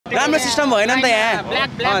राम्रो सिस्टम भएन नि त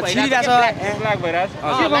यहाँ छिरिरहेछ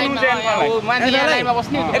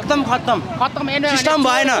एकदम खत्तम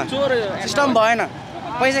सिस्टम भएन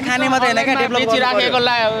पैसा खाने मात्रै हैन के डेभलप राखेको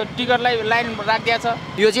टिकटलाई लाइन राखिदिया छ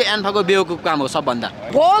यो चाहिँ एन्फाको बेवकुफ काम हो सबभन्दा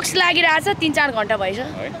भोक्स लागिरहेछ 3-4 घण्टा भइछ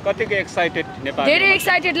कतिको एक्साइटेड नेपाल धेरै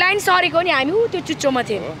एक्साइटेड लाइन सरेको नि हामी त्यो चुच्चोमा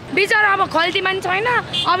थियौँ बिचरा अब खल्तीमा नि छैन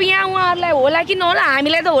अब यहाँ उहाँहरूलाई होला कि नहोला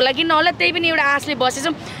हामीलाई त होला कि नहोला त्यही पनि एउटा आशले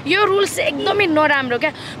बसेछौँ यो रुल्स एकदमै नराम्रो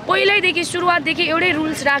क्या पहिल्यैदेखि सुरुवातदेखि एउटै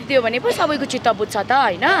रुल्स राखिदियो भने पो सबैको चित्त बुझ्छ त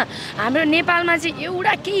होइन हाम्रो नेपालमा चाहिँ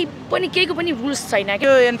एउटा केहीको पनि रुल्स छैन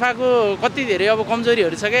यो एन्फाको कति धेरै अब कमजोरीहरू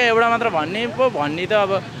छ क्या एउटा मात्र भन्ने त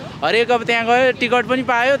अब हरेक अब त्यहाँ गयो टिकट पनि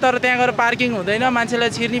पायो तर त्यहाँ गएर पार्किङ हुँदैन मान्छेलाई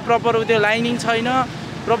छिर्ने प्रपर त्यो लाइनिङ छैन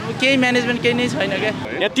केही म्यानेजमेन्ट केही नै छैन क्या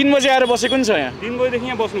यहाँ 3 बजे आएर बसेको नि छ यहाँ 3 बजेदेखि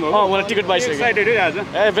यहाँ बस्नु भयो मलाई टिकट पाइसक्यो एक्साइटेड है आज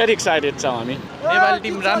भेरी एक्साइटेड छ हामी नेपाली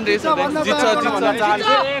टिम राम्रै छ जित्छ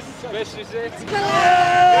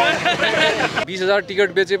 20,000 टिकट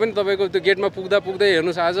बेचे पनि तपाईको त्यो गेटमा पुग्दै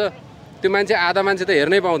हेर्नुस् आज त्यो मान्छे आधा मान्छे त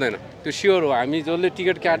हेर्नै पाउँदैन त्यो स्योर हो हामी जसले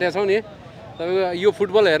टिकट काटेका छौँ नि तपाईको यो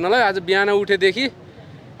फुटबल हेर्नलाई आज बिहान उठेदेखि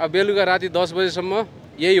अब बेलुका राति 10 बजेसम्म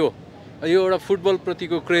यही हो यो एउटा फुटबल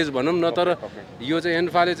प्रतिको क्रेज भनौँ न तर यो चाहिँ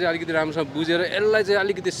एन्फाले चाहिँ अलिकति राम्रोसँग बुझेर यसलाई चाहिँ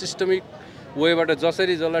अलिकति सिस्टमिक वेबाट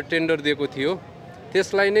जसलाई टेन्डर दिएको थियो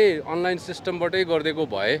त्यसलाई नै अनलाइन सिस्टमबाटै गरिदिएको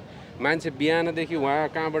भए मान्छे बिहानदेखि उहाँ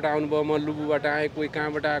कहाँबाट आउनुभयो म लुबुबाट आएँ कोही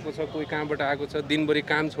कहाँबाट आएको छ कोही कहाँबाट आएको छ दिनभरि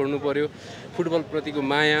काम छोड्नु पर्यो फुटबल प्रतिको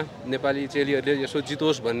माया नेपाली चेलीहरूले यसो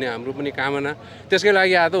जितोस् भन्ने हाम्रो पनि कामना त्यसकै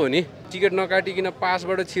लागि आएको हो नि टिकट नकाटिकन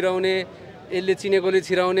पासबाट छिराउने यसले चिनेकोले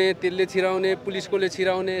छिराउने त्यसले छिराउने पुलिसकोले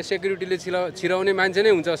छिराउने सेक्युरिटीले छिराउने मान्छे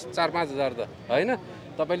नै हुन्छ 4-5 हजार त होइन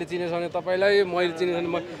तपाईँले चिनेछ भने तपाईँलाई मैले चिनेछ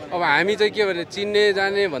भने अब हामी चाहिँ के भने चिन्ने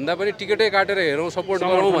जाने भन्दा पनि टिकटै काटेर हेरौँ सपोर्ट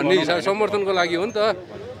गरौँ भन्ने हिसाब समर्थनको लागि हो नि त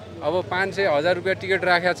अब 500-1000 रुपियाँ टिकट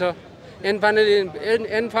राखेको छ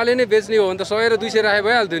एन्फाले नै बेच्ने हो भने त 100 र 200 राखे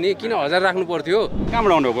भइहाल्थ्यो नि किन 1000 राख्नु पर्थ्यो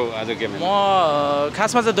कहाँबाट आउनुभएको आज गेम म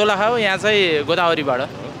खासमा चाहिँ दोलखा हो यहाँ चाहिँ गोदावरीबाट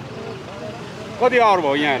कति आवर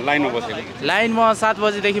भयो यहाँ लाइनमा बसेको लाइन म 7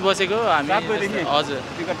 बजेदेखि बसेको हामी 7 बजेदेखि हजुर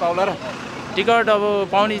टिकट पाउला र टिकट अब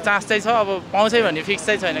पाउने चान्स चाहिँ छ अब पाउँछ भन्ने फिक्स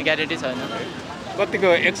चाहिँ छैन ग्यारेन्टी छैन कतिको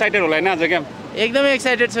एक्साइटेड होला हैन आज गेम एकदमै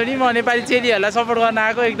एक्साइटेड छु नि म नेपाली चेलीहरूलाई सपोर्ट गर्न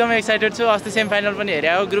आएको एकदमै एक्साइटेड छु अस्ति सेमी फाइनल पनि हेरे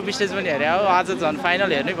हो ग्रुप स्टेज पनि हेरे हो आज झन् फाइनल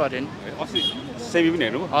हेर्नै पर्यो नि अस्ति सेमी पनि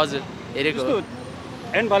हेर्नु हजुर हेरेको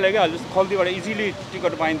एन्फाले क्या हजुर खल्तीबाट इजिली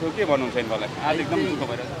टिकट पाइन्थ्यो के भन्नुहुन्छ एन्फालाई आज एकदम दुःख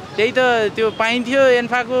भइरहेछ त्यही त त्यो पाइन्थ्यो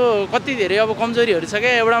एन्फाको कति धेरै अब कमजोरीहरू छ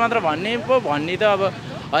क्या एउटा मात्र भन्ने त अब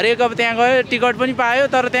हरेक अब त्यहाँ गयो टिकट पनि पायो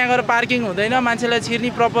तर त्यहाँ गएर पार्किङ हुँदैन मान्छेलाई छिर्ने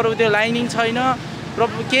प्रपर त्यो लाइनिङ छैन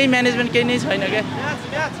केही म्यानेजमेन्ट केही नै छैन क्या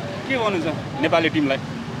के भन्नुहुन्छ नेपाली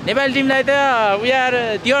टिमलाई त we are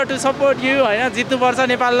here to support you होइन जित्नुपर्छ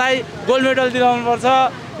नेपाललाई गोल्ड मेडल दिलाउनुपर्छ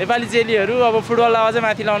नेपाली चेलीहरू अब फुटबललाई अझै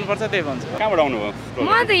माथि ल्याउनुपर्छ त्यही भन्छ कहाँबाट आउनुभयो म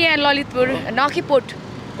त यहाँ ललितपुर नखीपोट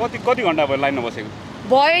कति घन्टा भयो लाइनमा बसेको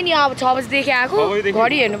भयो नि अब 6 बजेदेखि आएको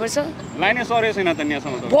घडी हेर्नुपर्छ लाइनै सरेको छैन त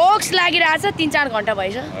यहाँसम्म भोक्स लागिरहेछ 3-4 घण्टा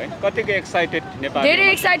भइछ कतिको एक्साइटेड नेपाल धेरै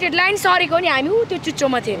एक्साइटेड लाइन सरेको नि हामी त्यो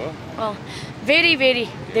चुच्चोमा थियौँ भेरी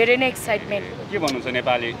धेरै नै एक्साइटमेन्ट के भन्नुहुन्छ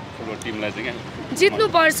नेपाली फुटबल टिमलाई चाहिँ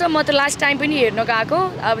जित्नुपर्छ म त लास्ट टाइम पनि हेर्न गएको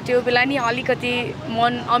अब त्यो बेला नि अलिकति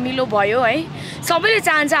मन अमिलो भयो है सबैले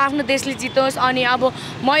चाहन्छ आफ्नो देशले जितोस् अनि अब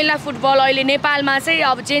महिला फुटबल अहिले नेपालमा चाहिँ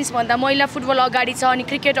अब जेन्ट्सभन्दा महिला फुटबल अगाडि छ अनि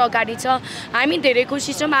क्रिकेट अगाडि छ हामी धेरै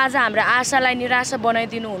खुसी छौँ आज हाम्रो आशालाई निराशा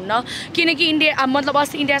बनाइदिनु हुन्न किनकि इन्डिया मतलब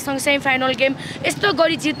अस्ति इन्डियासँग सेमी फाइनल गेम यस्तो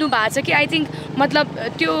गरी जित्नु भएको छ कि आई थिङ्क मतलब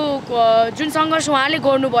त्यो जुन सङ्घर्ष उहाँले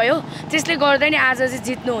गर्नुभयो त्यसले गर्दा नि आज चाहिँ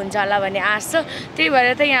जित्नुहुन्छ होला भन्ने आश छ त्यही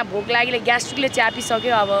भएर त यहाँ भोक लागेर ग्यास्ट्रिकले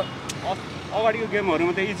च्यापिसक्यो अब अगाडिको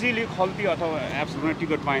गेमहरूमा त इजिली खल्ती अथवा एप्समा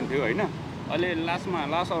टिकट पाइन्थ्यो होइन अहिले लास्ट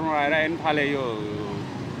अवरमा आएर एन्फाले यो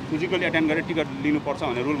फिजिकली एटेन्ड गरेर टिकट लिनुपर्छ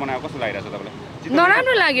भनेर रुल बनाएको कस्तो लागिरहेछ तपाईँलाई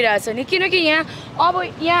नराम्रो लागिरहेछ नि किनकि यहाँ अब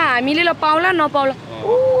यहाँ हामीले ल पाउला नपाउला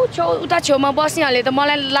उता छेउमा बस्नेहरूले त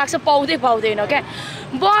मलाई लाग्छ पाउँदैन क्या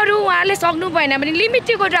बरु उहाँहरूले सक्नु भएन भने लिमिट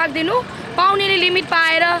टिकट राखिदिनु पाउनेले लिमिट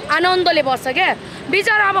पाएर आनन्दले बस्छ क्या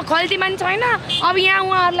बिचरा अब खल्तीमा नि छैन अब यहाँ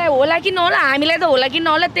उहाँहरूलाई होला कि नहोला हामीलाई त होला कि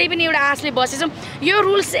नहोला त्यही पनि एउटा आशले बसेछौँ यो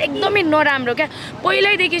रुल्स एकदमै नराम्रो क्या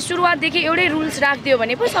पहिल्यैदेखि सुरुवातदेखि एउटै रुल्स राखिदियो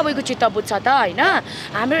भने पो सबैको चित्त बुझ्छ त होइन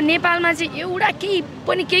हाम्रो नेपालमा चाहिँ एउटा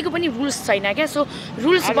केहीको पनि रुल्स छैन क्या सो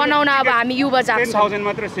रुल्स बनाउन अब हामी युवा जात छौँ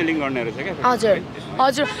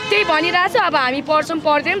हजुर त्यही भनिरहेको छु अब हामी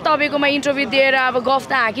पढ्दैनौँ तपाईँकोमा इन्टरभ्यू दिएर अब गफ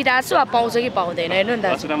त हाँकिरहेको छु अब पाउँछ कि पाउँदैन हेर्नु नि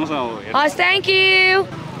दाजु हस् थ्याङ्क यू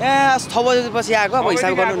 6 बजेपछि आएको अब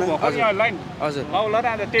हिसाब गर्नु न हजुर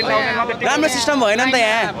राम्रो सिस्टम भएन नि त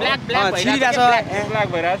यहाँ छिरिरहेछ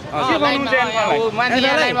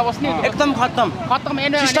एकदम खत्तम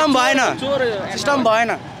सिस्टम भएन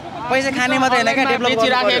पैसा खाने मात्रै होइन क्या डेभलप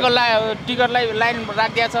बेचिराखेको टिकटलाई लाइन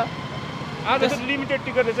राखिदिएको छ आज त लिमिटेड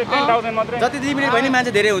टिकट चाहिँ 10,000 मात्रै जति लिमिटेड भयो नि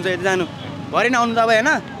मान्छे धेरै हुन्छ यति जानु भरि नै आउनु तपाईँ होइन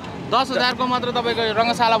 10,000 को मात्र तपाईँको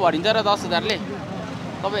रङ्गशाला भरिन्छ र 10,000 ले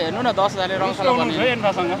तपाईँ हेर्नु न 10,000 ले रङ्गशाला भरिन्छ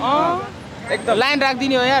एन्फासँग एकदम लाइन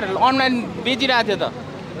राखिदिने हो यार अनलाइन बेचिरहेको थियो त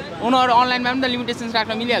उनीहरू अनलाइनमा पनि त लिमिटेसन्स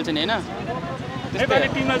राख्न मिलिहाल्छ नि होइन नेपाली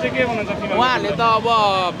टिममा चाहिँ के हुनुहुन्छ उहाँहरूले त अब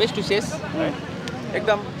बेस्ट टु सेस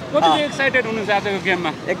एकदम कति एक्साइटेड हुनुहुन्छ आजको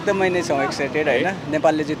गेममा एकदमै नै छौँ एक्साइटेड होइन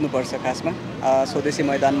नेपालले जित्नुपर्छ खासमा स्वदेशी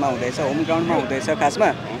मैदानमा हुँदैछ होम ग्राउन्डमा हुँदैछ खासमा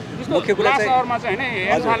मुख्य कुरा चाहिँ सहरमा चाहिँ हैन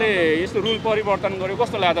एन्फाले यस्तो रुल परिवर्तन गर्यो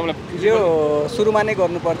कस्तो लाग्यो तपाईँलाई यो सुरुमा नै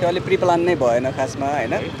गर्नु पर्थ्यो अहिले प्रि प्लान नै भएन खासमा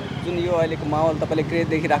होइन जुन यो अहिलेको माहौल तपाईँले क्रेज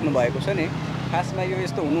देखिराख्नु भएको छ नि खासमा यो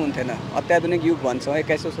यस्तो हुनुहुन्थेन अत्याधुनिक युग भन्छौँ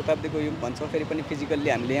 21औं शताब्दीको युग भन्छौँ फेरि पनि फिजिकल्ली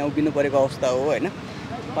हामीले यहाँ उभिनु परेको अवस्था हो होइन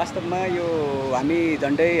वास्तवमा यो हामी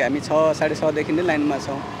झन्डै हामी 6:30 देखि नै लाइनमा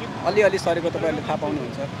छौँ अलिअलि सरेको तपाईँहरूले थाहा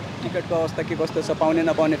पाउनुहुन्छ टिकटको अवस्था के कस्तो छ पाउने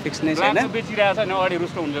नपाउने फिक्स नै छैन बेचिरहेको छ नि अगाडि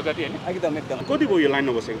रुष्ट हुन्छ कति होइन एकदम एकदम कति भयो यो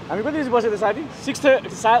लाइनमा बसेको हामी कति बसेको साथी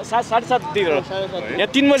 7:30 तिर यहाँ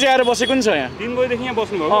 3 बजे आएर बसेको नि छ यहाँ 3 बजेदेखि यहाँ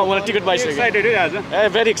बस्नुभयो मलाई टिकट पाइसक्यो एक्साइटेड है आज ए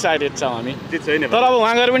भेरी एक्साइटेड छौँ हामी जित्छ है तर अब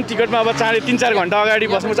वहाँ गएर पनि टिकटमा अब 3-4 घन्टा अगाडि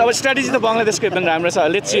बस्नु छ अब स्ट्राटेजी त बङ्गलादेशको एकदम राम्रो छ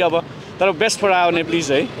लेट्स सी अब तर बेस्ट फर आवर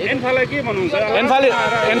प्लिज है एन्फालाई के भन्नुहुन्छ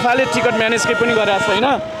एन्फाले टिकट म्यानेज केही पनि गरेको छैन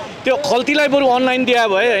त्यो खल्तीलाई बरु अनलाइन दिए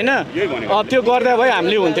भए होइन त्यो गर्दा भए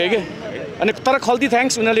हामीले हुन्थ्यो कि अनि तर खल्ती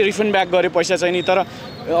थ्याङ्क्स उनीहरूले रिफन्ड ब्याक गरे पैसा चाहिँ नि तर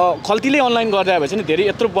खल्तीले अनलाइन गर्दा भए चाहिँ धेरै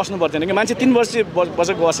यत्रो बस्नु पर्दैन कि मान्छे 3 वर्ष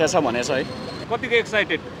बसेको बसेको छ भनेछ है कतिको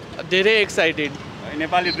एक्साइटेड धेरै एक्साइटेड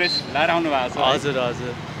नेपाली ड्रेस लाएर आउनु भएको छ हजुर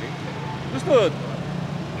हजुर जस्तो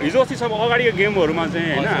हिजो अस्ति सब अगाडिको गेमहरूमा चाहिँ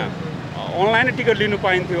होइन अनलाइन टिकट लिनु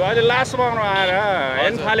पाइन्थ्यो अहिले लास्टमा आएर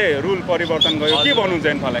एन्फाले रुल परिवर्तन गर्यो के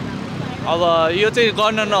भन्नुहुन्छ एन्फालाई अब यो चाहिँ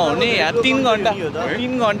गर्न नहुने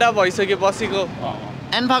 3 घन्टा भइसक्यो बसेको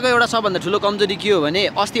एन्फाको एउटा सबभन्दा ठुलो कमजोरी के हो भने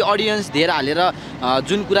अस्ति अडियन्स धेरै हालेर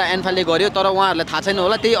जुन कुरा एन्फाले गर्यो तर उहाँहरूलाई थाहा छैन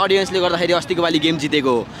होला त्यही अडियन्सले गर्दाखेरि अस्तिको पालि गेम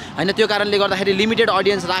जितेको हो होइन त्यो कारणले गर्दाखेरि लिमिटेड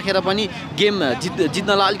अडियन्स राखेर पनि गेम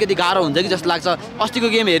जित्नलाई अलिकति गाह्रो हुन्छ कि जस्तो लाग्छ अस्तिको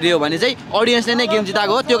गेम हेर्यो भने चाहिँ अडियन्सले नै गेम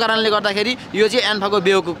जिताएको हो त्यो कारणले गर्दाखेरि यो चाहिँ एन्फाको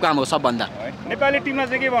बेवकुफ काम हो सबभन्दा नेपाली टिममा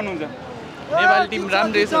चाहिँ के भन्नुहुन्छ नेपाली टिम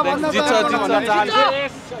राम्रै छ जित्छ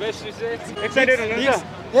एक्साइटेड हुनुहुन्छ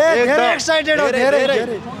धेरै एक्साइटेड हो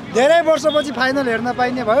धेरै वर्षपछि फाइनल हेर्न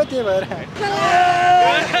पाइने भयो त्यही भएर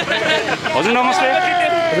हजुर नमस्ते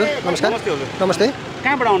हजुर नमस्कार नमस्ते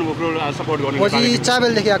कहाँबाट आउनुभयो सपोर्ट गर्नु पछि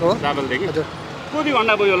चाबेलदेखि आएको हो चाबेलदेखि हजुर कति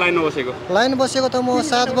घन्टा भयो लाइनमा बसेको लाइन बसेको त म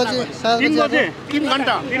 7 बजे 3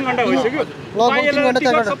 घन्टा भइसक्यो लगभग 3 घन्टा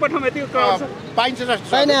 4 घन्टा सबै ठाउँमा यति पाइन्छ जस्तो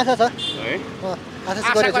पाइने आशा छ है आशा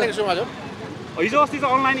गरेको छु हजुर हिजो अस्ति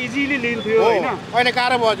चाहिँ अनलाइन इजिली लिन्थ्यो होइन अहिले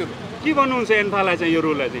गाह्रो भयो हजुर के भन्नुहुन्छ एन्फालाई चाहिँ यो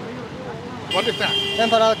रुललाई चाहिँ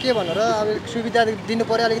टेम्परल के भनेर अब सुविधा दिनु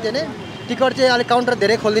पर्यो अलिकति नै टिकट चाहिँ अलिक काउन्टर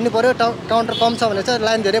धेरै खोलिदिनु पर्यो काउन्टर कम छ भने चाहिँ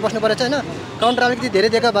लाइन धेरै बस्नु पर्यो होइन काउन्टर अलिकति धेरै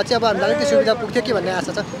दिएको भए चाहिँ अब हामीलाई अलिकति सुविधा पुग्थ्यो कि भन्ने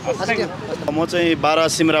आशा छ म चाहिँ 12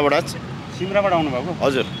 सिमराबाट आउनुभएको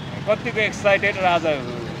हजुर कतिको एक्साइटेड र आज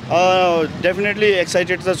डेफिनेटली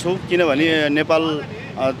एक्साइटेड त छु किनभने नेपाल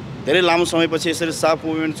धेरै लामो समयपछि यसरी साफ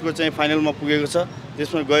वुमेन्सको चाहिँ फाइनलमा पुगेको छ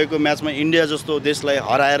त्यसमा गएको म्याचमा इन्डिया जस्तो देशलाई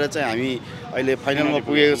हराएर चाहिँ हामी अहिले फाइनलमा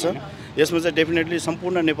पुगेको छ यसमा चाहिँ डेफिनेटली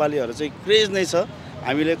सम्पूर्ण नेपालीहरू चाहिँ क्रेज नै छ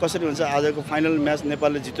हामीले कसरी भन्छ आजको फाइनल म्याच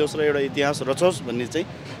नेपालले जित्योस् र एउटा इतिहास रचोस् भन्ने चाहिँ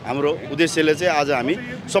हाम्रो उद्देश्यले चाहिँ आज हामी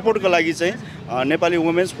सपोर्टको लागि चाहिँ नेपाली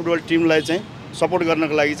वुमेन्स फुटबल टिमलाई चाहिँ सपोर्ट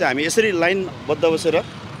गर्नको लागि चाहिँ हामी यसरी लाइनबद्ध बसेर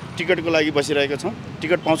टिकटको लागि बसिरहेका छौँ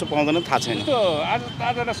टिकट पाउँछ पाउँदैन थाहा छैन आज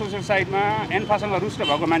ताजा सोसियल साइटमा एन्फासँग रुष्ट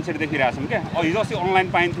भएको मान्छेहरू देखिरहेको छौँ क्या हिजो अस्ति अनलाइन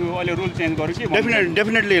पाइन्थ्यो अहिले रुल चेन्ज गर्यो कि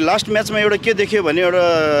डेफिनेटली लास्ट म्याचमा एउटा के देख्यो भने एउटा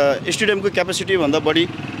स्टेडियमको क्यापेसिटीभन्दा बढी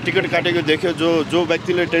टिकट काटेको देख्यो जो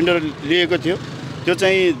व्यक्तिले टेन्डर लिएको थियो त्यो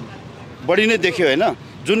चाहिँ बढी नै देख्यो होइन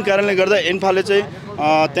जुन कारणले गर्दा एन्फाले चाहिँ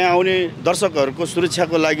त्यहाँ आउने दर्शकहरूको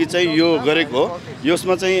सुरक्षाको लागि चाहिँ यो गरेको हो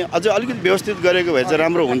यसमा चाहिँ अझै अलिकति व्यवस्थित गरेको भए चाहिँ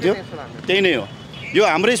राम्रो हुन्थ्यो त्यही नै हो यो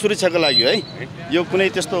हाम्रै सुरक्षाको लागि है यो कुनै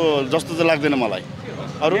त्यस्तो जस्तो चाहिँ लाग्दैन मलाई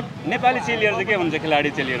अरू नेपाली चेलीहरू चाहिँ के हुन्छ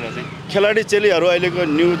खेलाडी चेलीहरू अहिलेको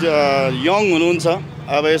न्यू यङ हुनुहुन्छ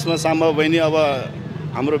अब यसमा साम्बा बहिनी अब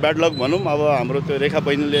हाम्रो ब्याड लक भनौँ अब हाम्रो त्यो रेखा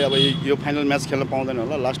बहिनीले अब यो फाइनल म्याच खेल्न पाउँदैन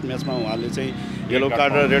होला लास्ट म्याचमा उहाँले चाहिँ येलो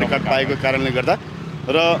कार्ड र रेड कार्ड पाएको कारणले गर्दा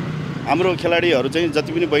र हाम्रो खेलाडीहरू चाहिँ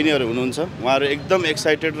जति पनि बहिनीहरू हुनुहुन्छ उहाँहरू एकदम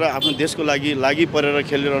एक्साइटेड र आफ्नो देशको लागि परेर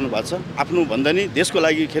खेलिरहनु भएको छ आफ्नो भन्दा नि देशको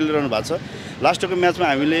लागि खेलिरहनु भएको छ लास्टको म्याचमा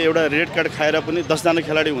हामीले एउटा रेड कार्ड खाएर पनि 10 जना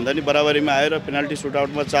खेलाडी हुँदा नि बराबरीमा आएर पेनाल्टी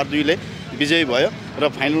सुटआउटमा 4-2 ले विजयी भयो र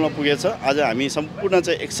फाइनलमा पुगेछ आज हामी सम्पूर्ण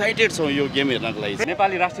चाहिँ एक्साइटेड छौँ यो गेम हेर्नको लागि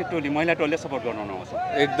नेपाली राष्ट्रिय टोली महिला टोलीले सपोर्ट गर्न आउँछ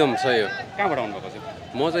एकदम सही हो कहाँबाट आउनुभएको छ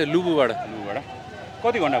म चाहिँ लुबुबाट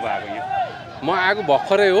कति घन्टा भयो आएको यहाँ म आएको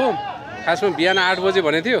भर्खरै हो खासमा बिहान 8 बजे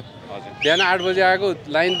भनेको थियो बिहान 8 बजे आएको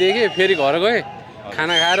लाइन देखेँ फेरि घर गएँ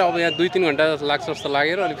खाना खाएर अब यहाँ 2-3 घन्टा लाग्छ जस्तो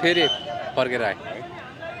लागेर अनि फेरि फर्केर आएँ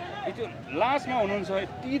त्यो लास्टमा हुनुहुन्छ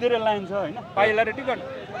यति धेरै लाइन छ होइन पाइला र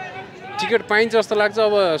टिकट पाइन्छ जस्तो लाग्छ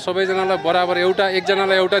अब सबैजनालाई बराबर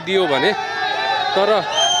एकजनालाई एउटा दियो भने तर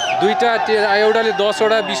एउटाले 10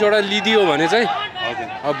 वटा 20 वटा लिदियो भने चाहिँ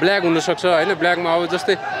अब ब्ल्याक हुनसक्छ होइन ब्ल्याकमा अब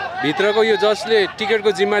जस्तै भित्रको यो जसले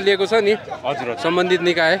टिकटको जिम्मा लिएको छ नि सम्बन्धित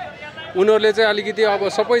निकाय उनीहरूले चाहिँ अलिकति अब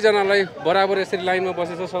सबैजनालाई बराबर यसरी लाइनमा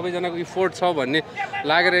बसेछ सबैजनाको इफोर्ट छ भन्ने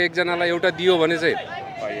लागेर एकजनालाई एउटा दियो भने चाहिँ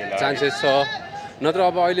चान्सेस छ नत्र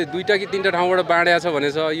अब अहिले 2टा कि 3टा ठाउँबाट बाँडेको छ भने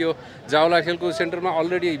छ यो जावला खेलको सेन्टरमा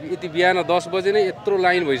अलरेडी यति बिहान 10 बजे नै यत्रो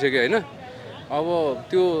लाइन भइसक्यो होइन अब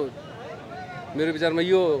त्यो मेरो विचारमा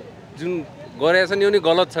यो जुन गरेको छ नि यो नि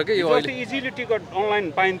गलत छ कि यो अहिले इजिली टिकट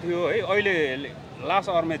अनलाइन पाइन्थ्यो है अहिले लास्ट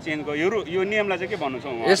आवरमा चेन्ज गर्यो यो नियमलाई चाहिँ के भन्नु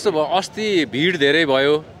छ यस्तो भयो अस्ति भिड धेरै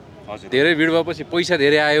भयो धेरै भिड भएपछि पैसा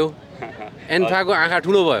धेरै आयो एन्फाको आँखा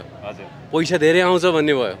ठुलो भयो पैसा धेरै आउँछ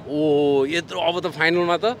भन्ने भयो ओ यत्रो अब त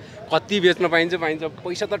फाइनलमा त कति बेच्न पाइन्छ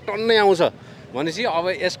पैसा त टन्नै आउँछ भनेपछि अब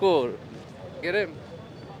यसको के अरे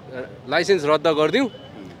लाइसेन्स रद्द गरिदिउँ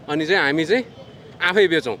अनि चाहिँ हामी चाहिँ आफै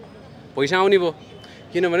बेचौँ पैसा आउने भयो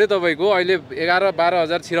किनभने तपाईँको अहिले 11-12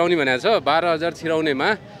 हजार छिराउने भनेको छ 12 हजार छिराउनेमा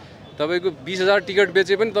तपाईँको 20 हजार टिकट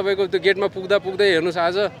बेचे पनि तपाईँको त्यो गेटमा पुग्दै हेर्नुहोस्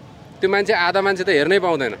आज त्यो मान्छे आधा मान्छे त हेर्नै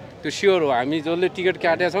पाउँदैन त्यो स्योर हो हामी जसले टिकट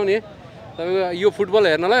काटेका छौँ नि तपाईँको यो फुटबल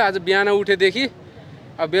हेर्नलाई आज बिहान उठेदेखि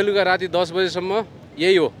अब बेलुका राति 10 बजेसम्म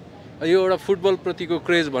यही हो यो एउटा फुटबलप्रतिको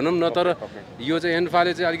क्रेज भनौँ न तर यो चाहिँ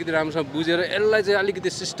एन्फाले चाहिँ अलिकति राम्रोसँग बुझेर यसलाई चाहिँ अलिकति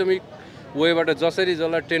सिस्टमिक वेबाट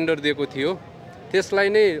जसलाई टेन्डर दिएको थियो त्यसलाई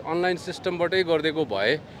नै अनलाइन सिस्टमबाटै गरिदिएको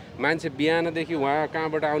भए मान्छे बिहानदेखि उहाँ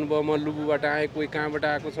कहाँबाट आउनुभयो म लुबुबाट आएँ कोही कहाँबाट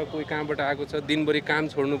आएको छ कोही कहाँबाट आएको छ दिनभरि काम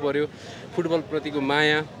छोड्नु पर्यो फुटबलप्रतिको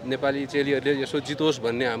माया नेपाली चेलीहरूले यसो जितोस्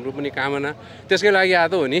भन्ने हाम्रो पनि कामना त्यसकै लागि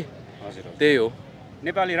आएको हो नि त्यही हो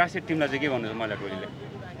नेपाली राष्ट्रिय टिमलाई चाहिँ के भन्नुहुन्छ महिला टोलीले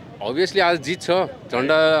अभियसली आज जित्छ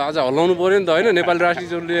झन्डा आज हल्लाउनु पऱ्यो नि त होइन नेपाली राष्ट्रिय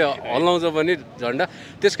टोलीले हल्लाउँछ भने झन्डा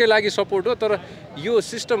त्यसकै लागि सपोर्ट हो तर यो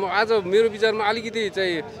सिस्टम आज मेरो विचारमा अलिकति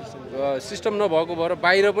चाहिँ सिस्टम नभएको भएर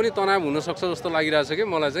बाहिर पनि तनाव हुनसक्छ जस्तो लागिरहेछ कि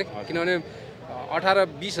मलाई चाहिँ किनभने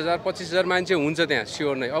 18-20 हजार 25 हजार मान्छे हुन्छ त्यहाँ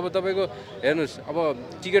स्योर नै अब तपाईँको हेर्नुहोस् अब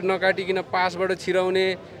टिकट नकाटिकन पासबाट छिराउने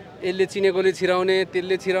यसले चिनेकोले छिराउने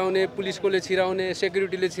त्यसले छिराउने पुलिसकोले छिराउने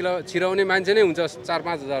सेक्युरिटीले छिराउने मान्छे नै हुन्छ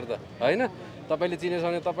 4-5 हजार त होइन तपाईँले चिनेछ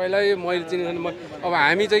भने तपाईँलाई मैले चिनेछ भने अब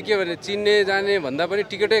हामी चाहिँ के भने चिन्ने जाने भन्दा पनि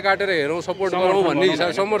टिकटै काटेर हेरौँ सपोर्ट गरौँ भन्ने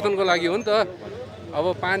हिसाब समर्थनको लागि हो नि त अब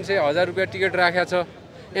 500-1000 रुपियाँ टिकट राखेको छ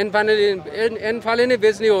एन्फाले नै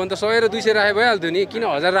बेच्ने हो भने त 100 र 200 राखे भइहाल्थ्यो नि किन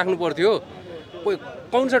 1000 राख्नु पर्थ्यो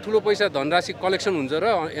कौन सा ठुलो पैसा धनराशि कलेक्सन हुन्छ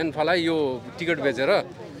र एन्फालाई यो टिकट बेचेर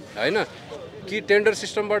होइन कि टेन्डर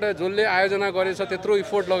सिस्टमबाट जसले आयोजना गरेछ त्यत्रो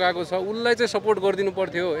इफोर्ट लगाएको छ उसलाई चाहिँ सपोर्ट गरिदिनु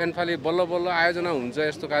पर्थ्यो एन्फाले बल्ल आयोजना हुन्छ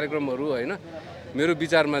यस्तो कार्यक्रमहरू होइन मेरो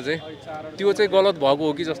विचारमा चाहिँ त्यो चाहिँ गलत भएको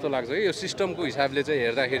हो कि जस्तो लाग्छ कि यो सिस्टमको हिसाबले चाहिँ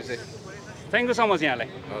हेर्दाखेरि चाहिँ थ्याङ्क यू सो मच यहाँलाई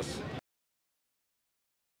हस्